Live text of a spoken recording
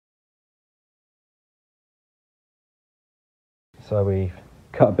So we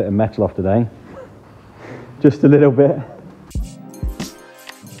cut a bit of metal off today, just a little bit.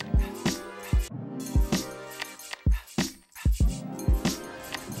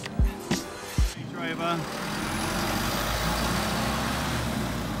 Range Rover.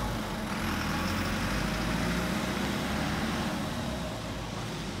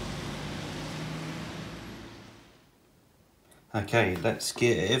 Okay, let's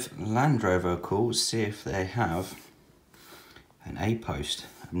give Land Rover a call, see if they have an A-post,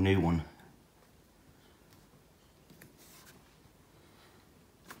 a new one.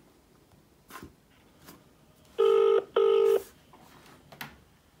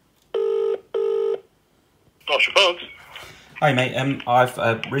 Hi mate,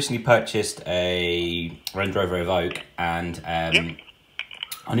 I've recently purchased a Range Rover Evoque and Yep.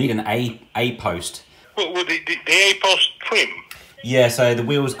 I need an A-post. Well, the A-post trim? Yeah, so the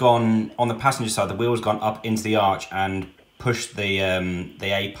wheel's gone, on the passenger side, the wheel's gone up into the arch and pushed the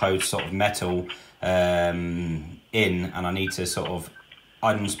A-post sort of metal in, and I need to sort of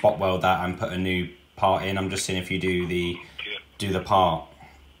unspot weld that and put a new part in. I'm just seeing if you do the part.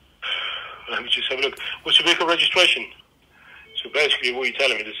 Let me just have a look. What's your vehicle registration? So basically what you're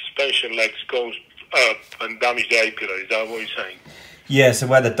telling me, the suspension legs goes up and damage the A-pillar, is that what you're saying? Yeah, so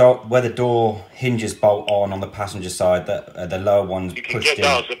where the door hinges bolt on the passenger side, the lower one's pushed in. You can get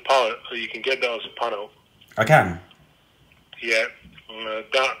that as a part. You can get that as a panel. I can. Yeah,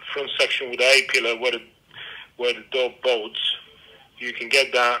 that front section with the A-pillar where the door bolts, you can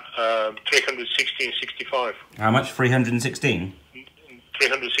get that 316.65. How much? 316.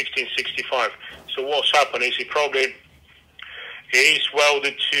 316.65. So what's happened is it is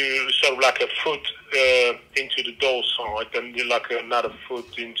welded to sort of like a foot into the door side and like another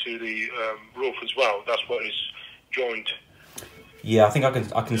foot into the roof as well. That's what is joined. Yeah, I think I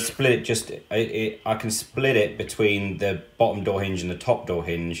can split it. I can split it between the bottom door hinge and the top door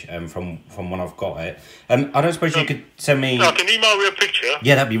hinge from when I've got it. I don't suppose you could send me. I can email you a picture.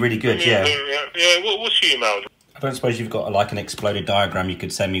 Yeah, that'd be really good. Yeah. What's your email? I don't suppose you've got like an exploded diagram you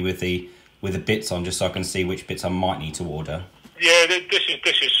could send me with the bits on, just so I can see which bits I might need to order. Yeah, this is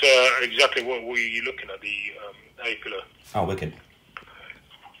exactly what you're looking at, the A-pillar. Oh, wicked.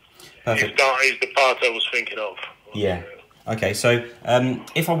 Perfect. That is the part I was thinking of. Yeah. Okay, so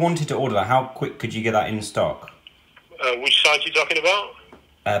if I wanted to order that, how quick could you get that in stock? Which side are you talking about?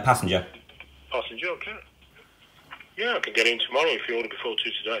 Passenger. Passenger, okay. Yeah, I can get in tomorrow if you order before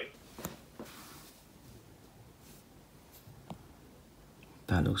 2 today.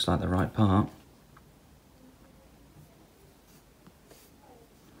 That looks like the right part.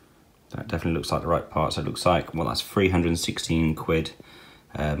 That definitely looks like the right part. So it looks like, well, that's 316 quid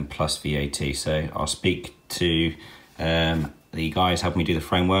plus VAT. So I'll speak to the guys helping me do the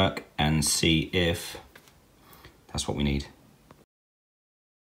framework and see if that's what we need.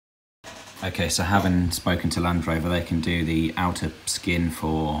 Okay, so having spoken to Land Rover, they can do the outer skin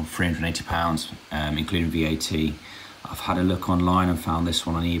for £380, including VAT. I've had a look online and found this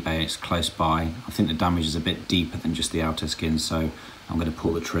one on eBay. It's close by. I think the damage is a bit deeper than just the outer skin, so I'm going to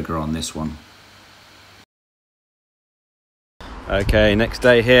pull the trigger on this one. Okay, next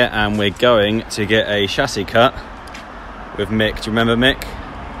day here, and we're going to get a chassis cut with Mick. Do you remember Mick?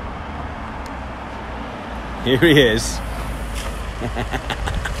 Here he is.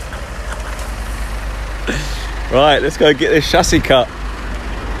 Right, let's go get this chassis cut.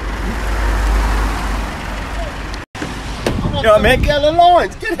 You know what, Mick? Yellow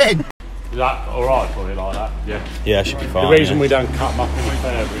lines, get in! Is that alright for you like that? Yeah. Yeah, it should be fine. The reason we don't cut them up any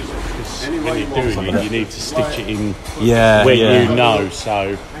further is because when you're doing it, you need to stitch it in where you know.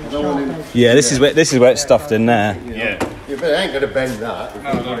 So yeah, this is where it's stuffed in there. yeah. Yeah, but it ain't going to bend that. If you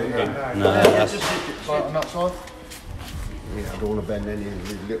put it in. No, that's... Just stick it right on that side. Yeah, I don't want to bend any of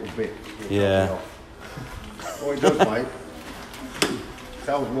these little bits. Yeah. What he does, mate,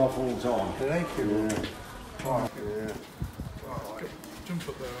 tells me off all the time. Yeah. Jump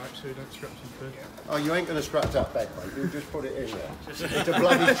up there, right, so you don't scratch anything. Oh, you ain't going to scratch that bed, mate. You just put it in there. It's a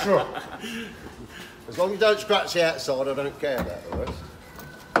bloody truck. As long as you don't scratch the outside, I don't care about the rest.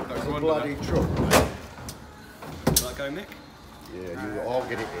 It's a bloody truck, mate. Let that go, Mick? Yeah, I'll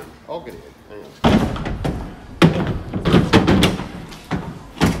get it in. I'll get it in. Hang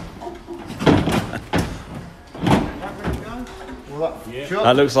on.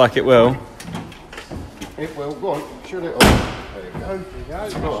 That looks like it will. It will. Go on, shut it off. There you go. There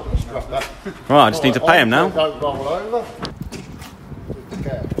you go. Right, strap that. Right, I just need to pay him now. Don't roll over.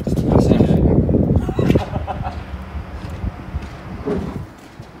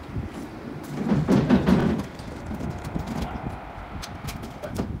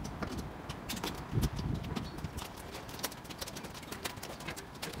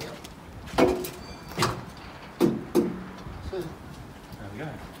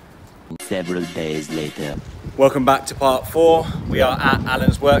 Several days later. Welcome back to part 4. We are at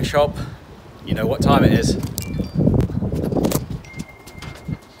Alan's workshop. You know what time it is.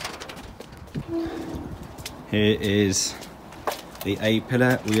 Here is the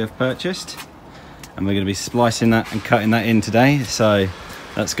A-pillar we have purchased, and we're going to be splicing that and cutting that in today. So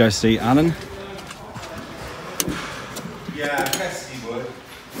let's go see Alan. Yeah, I guess he would.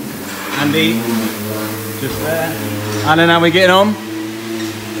 Andy, just there. Alan, how are we getting on?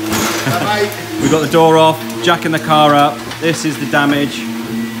 We got the door off, jacking the car up. This is the damage.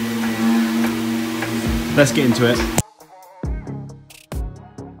 Let's get into it.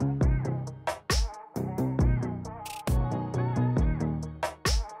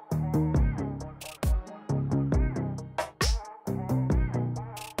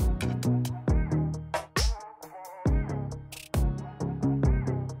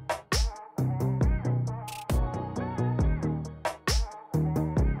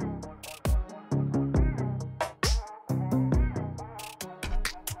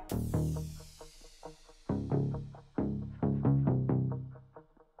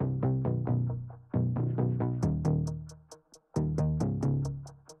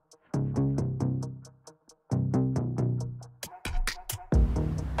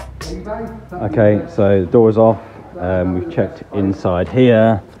 Okay, so the door's off. We've checked inside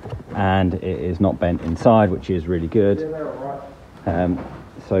here and it is not bent inside, which is really good.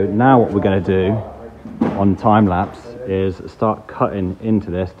 So now what we're going to do on time lapse is start cutting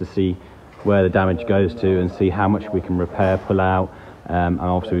into this to see where the damage goes to and see how much we can repair, pull out. And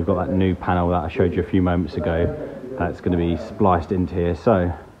obviously we've got that new panel that I showed you a few moments ago that's going to be spliced into here.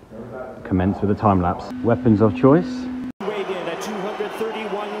 So commence with the time lapse. Weapons of choice.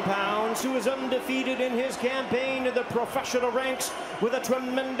 Who is undefeated in his campaign in the professional ranks with a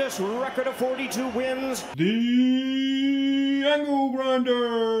tremendous record of 42 wins. The Angle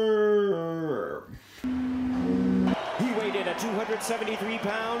Grinder. He weighed in at 273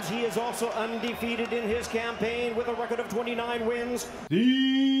 pounds. He is also undefeated in his campaign with a record of 29 wins.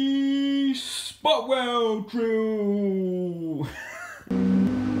 The Spot Weld Drill.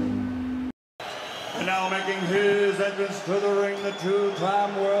 And now making his entrance to the ring, the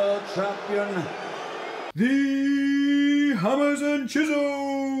two-time world champion, the Hammers and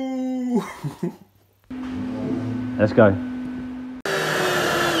Chisel. Let's go.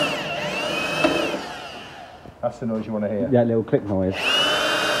 That's the noise you want to hear. Yeah, little click noise.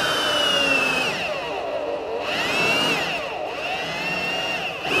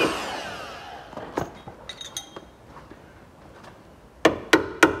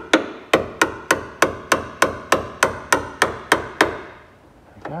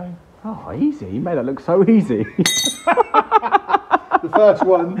 Oh, easy. You made that look so easy. The first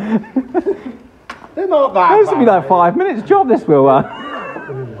one. They're not that This will be like 5 minutes job, this will.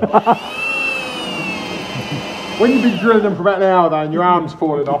 When you've been drilling them for about an hour though, and your arm's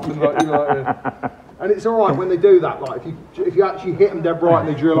falling off, and like, and it's all right when they do that. Like if you actually hit them dead right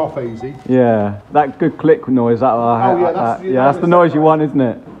and they drill off easy. Yeah, that good click noise. That, that's the noise you want, isn't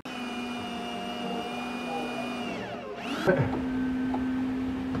it?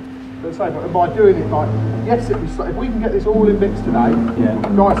 But by doing it, like, yes, it was, if we can get this all in bits today,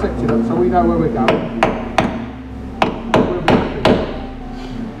 dissected up so we know where we're going, we'll be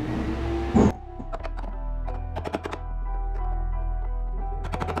happy.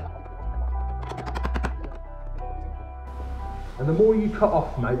 And the more you cut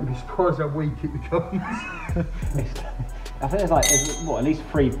off, mate, you'll be surprised how weak it becomes. I think there's what, at least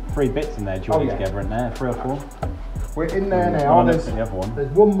three bits in there joined together, isn't there? 3 or 4. We're in there now. There's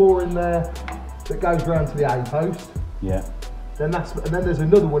one more in there that goes round to the A post. Yeah. And then there's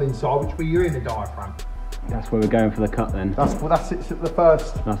another one inside which you're in the diaphragm. That's where we're going for the cut then. That's it's the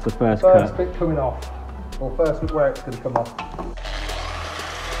first. That's the first cut. Bit coming off, or first bit where it's going to come off.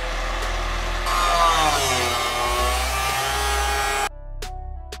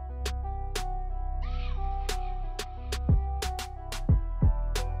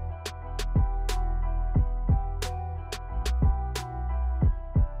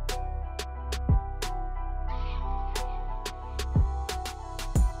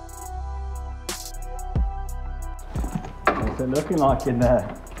 What's it looking like in there?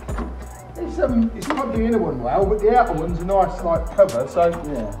 It's probably the inner one well, but the outer one's a nice like cover, so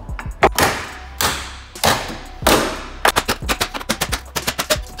yeah.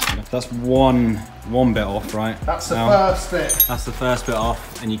 That's one bit off, right? That's the first bit. That's the first bit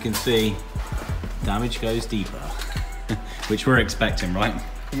off, and you can see damage goes deeper, which we're expecting, right?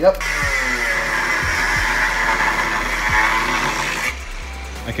 Yep.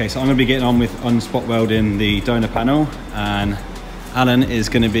 Okay, so I'm going to be getting on with unspot welding the donor panel, and Alan is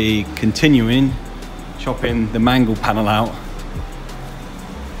going to be continuing chopping the mangle panel out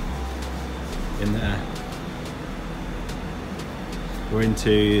in there. We're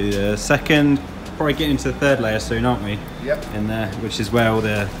into the second, probably getting into the third layer soon, aren't we? Yep. In there, which is where all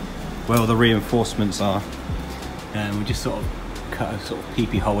the reinforcements are. And we just sort of cut a sort of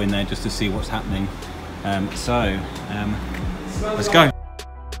peepee hole in there just to see what's happening. Let's go.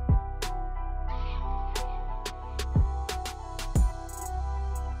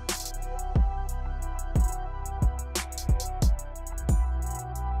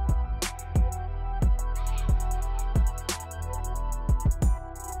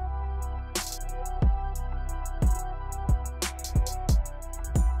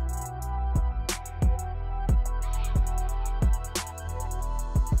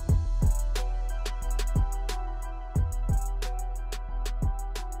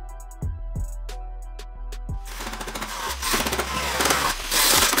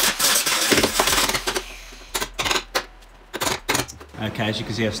 Okay, as you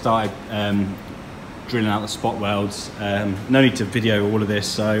can see, I've started drilling out the spot welds. No need to video all of this,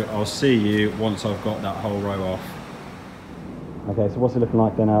 so I'll see you once I've got that whole row off. Okay, so what's it looking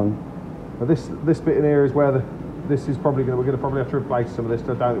like then, Alan? Well, this bit in here is where this is probably we're going to probably have to replace some of this.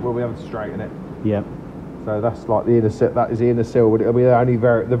 I don't think we'll be able to straighten it. Yep. So that's like the inner sill. That is the inner sill. It'll be only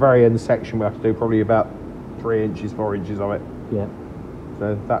the very end section. We have to do probably about 3 inches, 4 inches of it. Yeah.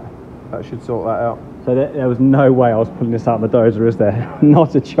 So that should sort that out. So there was no way I was pulling this out of the dozer, is there?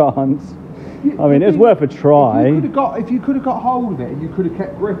 Not a chance. I mean, it's worth a try. If you could have got hold of it and you could have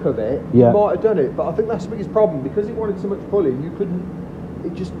kept grip of it, yeah, you might have done it. But I think that's the biggest problem, because it wanted so much pulling. You couldn't.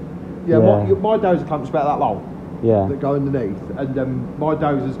 It just. Yeah. My dozer clamp's about that long. Yeah. That go underneath, and my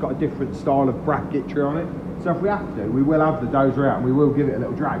dozer's got a different style of bracketry on it. So if we have to, we will have the dozer out and we will give it a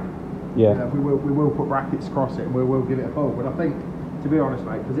little drag. Yeah. We will put brackets across it and we will give it a pull. But I think, to be honest,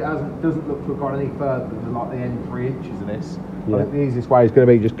 mate, because it doesn't look to have gone any further than like the end 3 inches of this. Yeah. I think the easiest way is going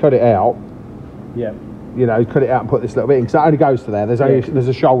to be just cut it out. Yeah. You know, cut it out and put this little bit in, because that only goes to there. There's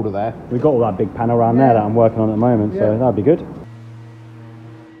a shoulder there. We've got all that big panel around there that I'm working on at the moment, so that'd be good.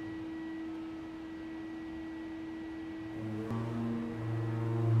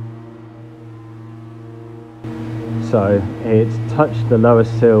 So it's touched the lower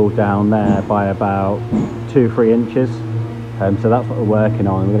sill down there by about 2-3 inches. So that's what we're working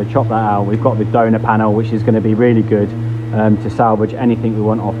on. We're going to chop that out. We've got the donor panel, which is going to be really good to salvage anything we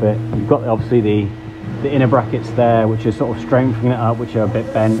want off it. We've got obviously the inner brackets there, which is sort of strengthening it up, which are a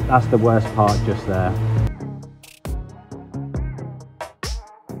bit bent. That's the worst part just there.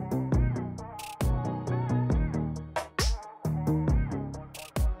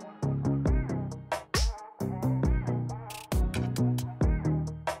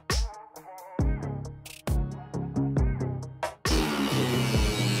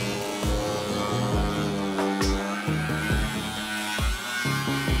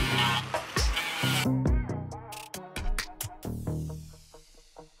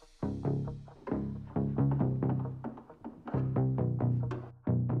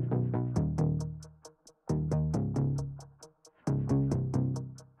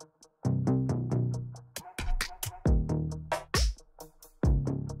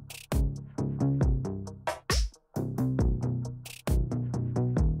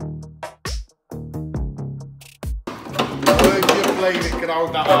 Believe it can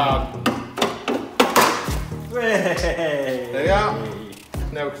hold that hard. There you are.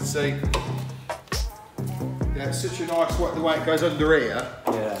 Now we can see. Yeah, it's such a nice the way it goes under here.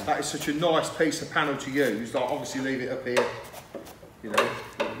 Yeah. That is such a nice piece of panel to use. Like, obviously leave it up here. You know,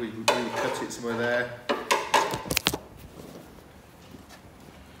 we cut it somewhere there.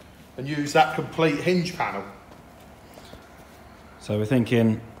 And use that complete hinge panel. So we're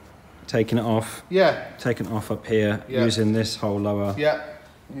thinking taking it off. Yeah. Taking it off up here, using this whole lower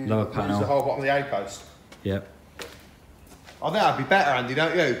lower panel. Use the whole bottom of the A-post. Yep. I think that'd be better, Andy,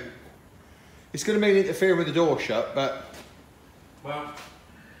 don't you? It's going to mean interfering with the door shut, but... Well...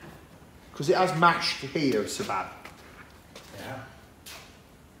 Because it has mashed here so bad. Yeah.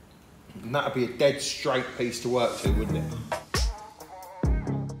 And that'd be a dead straight piece to work to, wouldn't it?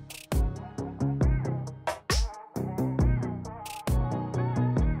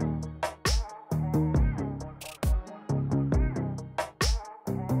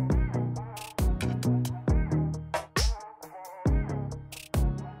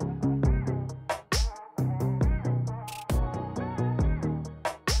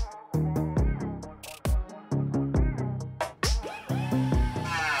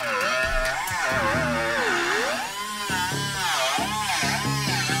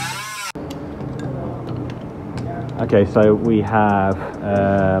 Okay, so we have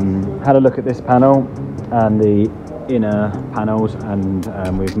had a look at this panel and the inner panels, and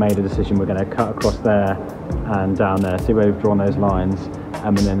we've made a decision. We're going to cut across there and down there, see where we've drawn those lines,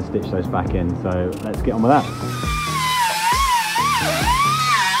 and then stitch those back in. So let's get on with that.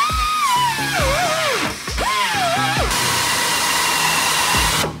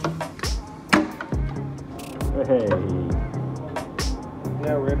 Hey.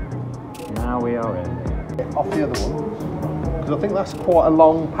 Now we're in. Now we are in. Off the other one, because I think that's quite a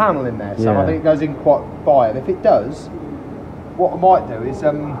long panel in there, so Yeah. I think it goes in quite by, and if it does, what I might do is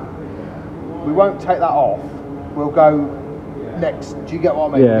we won't take that off, we'll go next. Do you get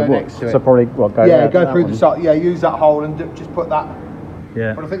what I mean? Yeah, We'll go next to it. So probably what, go yeah, there to go that through one? the side, yeah, use that hole and just put that.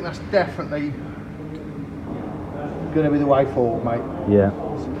 Yeah. But I think that's definitely going to be the way forward, mate. Yeah.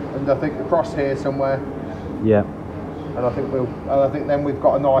 And I think across here somewhere. Yeah. And I think then we've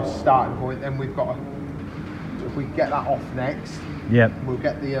got a nice starting point. Then we've got a, if we get that off next, Yeah. we'll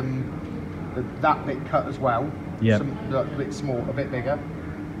get the that bit cut as well. Yeah. A bit small, a bit bigger,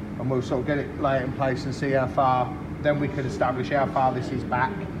 and we'll sort of get it, lay it in place and see how far. Then we can establish how far this is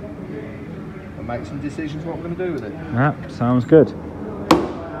back and make some decisions what we're going to do with it. That sounds good.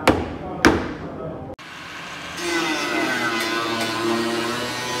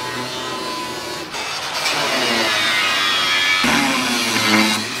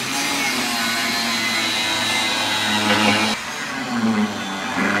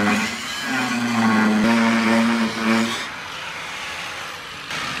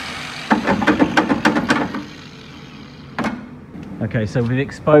 Okay, so we've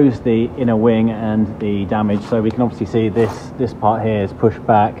exposed the inner wing and the damage, so we can obviously see this part here is pushed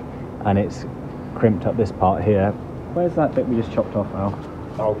back and it's crimped up this part here. Where's that bit we just chopped off, Al?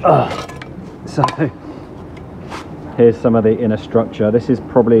 So here's some of the inner structure. This is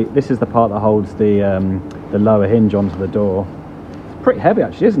the part that holds the lower hinge onto the door. It's pretty heavy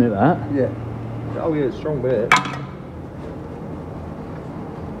actually, isn't it, that? Yeah. Oh yeah, strong bit.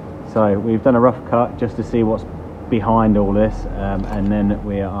 So we've done a rough cut just to see what's behind all this, and then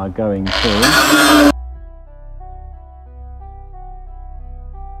we are going to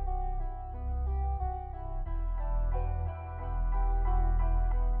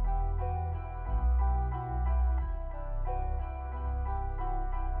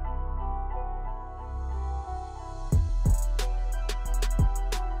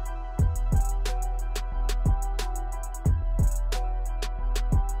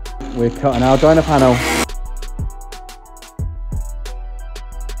we're cutting our donor panel.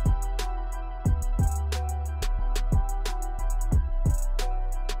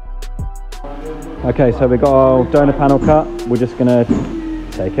 Okay, so we've got our donor panel cut. We're just gonna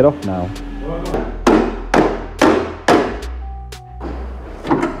take it off now.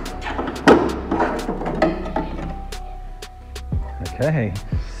 Okay,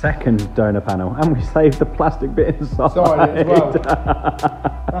 second donor panel, and we saved the plastic bit inside. Sorry, as well.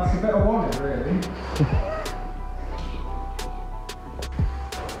 That's a bit of one, really.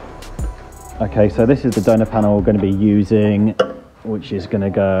 Okay, so this is the donor panel we're going to be using, which is going to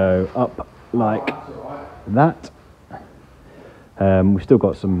go up like that. We've still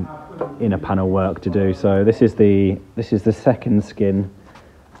got some inner panel work to do. So this is the second skin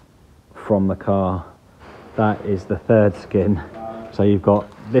from the car. That is the third skin. So you've got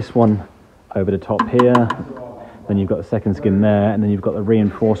this one over the top here, then you've got the second skin there, and then you've got the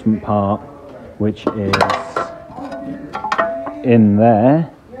reinforcement part, which is in there.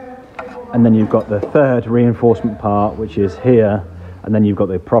 And then you've got the third reinforcement part, which is here, and then you've got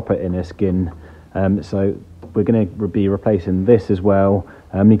the proper inner skin. So we're going to be replacing this as well.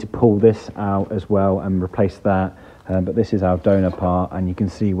 Need to pull this out as well and replace that. But this is our donor part, and you can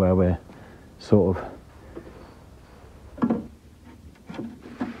see where we're sort of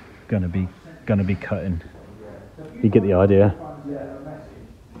going to be cutting. You get the idea.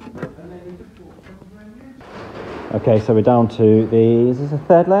 Okay, so we're down to is this a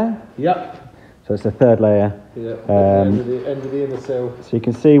third layer? Yep. So it's the third layer. Yeah. End of the inner sill. So you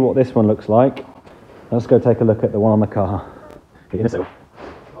can see what this one looks like. Let's go take a look at the one on the car. The inner sill.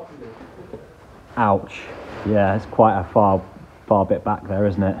 Ouch. Yeah, it's quite a far bit back there,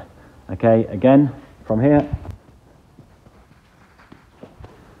 isn't it? Okay, again, from here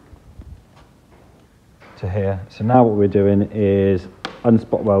to here. So now what we're doing is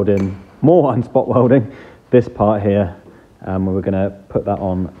unspot welding, more unspot welding, this part here, and we're going to put that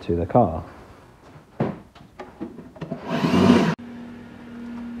on to the car. So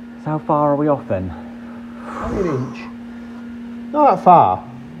how far are we off then? Only an inch. Not that far.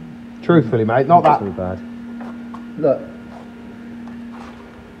 Truthfully, mate, not that too bad. Look.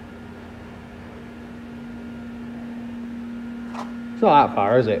 It's not that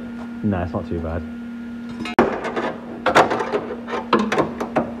far, is it? No, it's not too bad.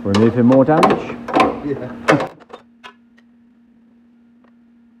 Removing more damage. Yeah.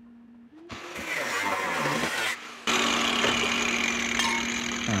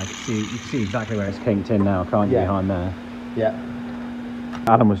 You can see exactly where it's kinked in now, can't you, behind there? Yeah.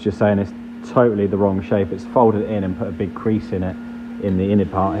 Adam was just saying it's totally the wrong shape. It's folded in and put a big crease in it, in the inner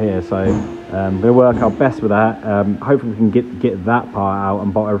part here. So we'll work our best with that. Hopefully we can get that part out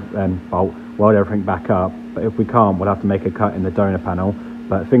and weld everything back up. But if we can't, we'll have to make a cut in the donor panel.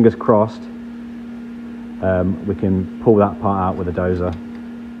 But fingers crossed, we can pull that part out with a dozer.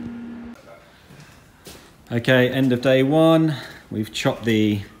 Okay, end of day one. We've chopped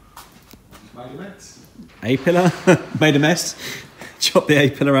the A-pillar, made a mess. Chopped the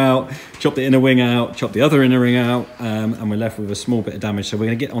A-pillar out, chopped the inner wing out, chopped the other inner ring out, and we're left with a small bit of damage. So we're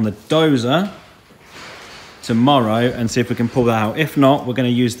going to get on the dozer tomorrow and see if we can pull that out. If not, we're going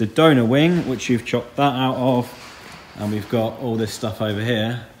to use the donor wing, which you've chopped that out of, and we've got all this stuff over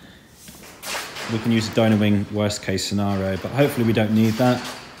here. We can use the donor wing worst case scenario, but hopefully we don't need that.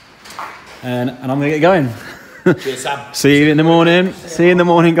 And I'm going to get going. Cheers, Sam. See you in the morning. See you in the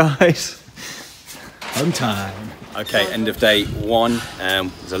morning, guys. Home time. Okay, end of day one.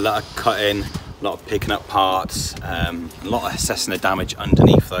 There's a lot of cutting, a lot of picking up parts, a lot of assessing the damage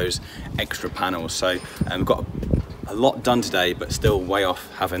underneath those extra panels. So we've got a lot done today, but still way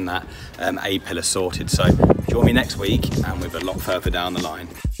off having that A-pillar sorted. So join me next week and we're a lot further down the line.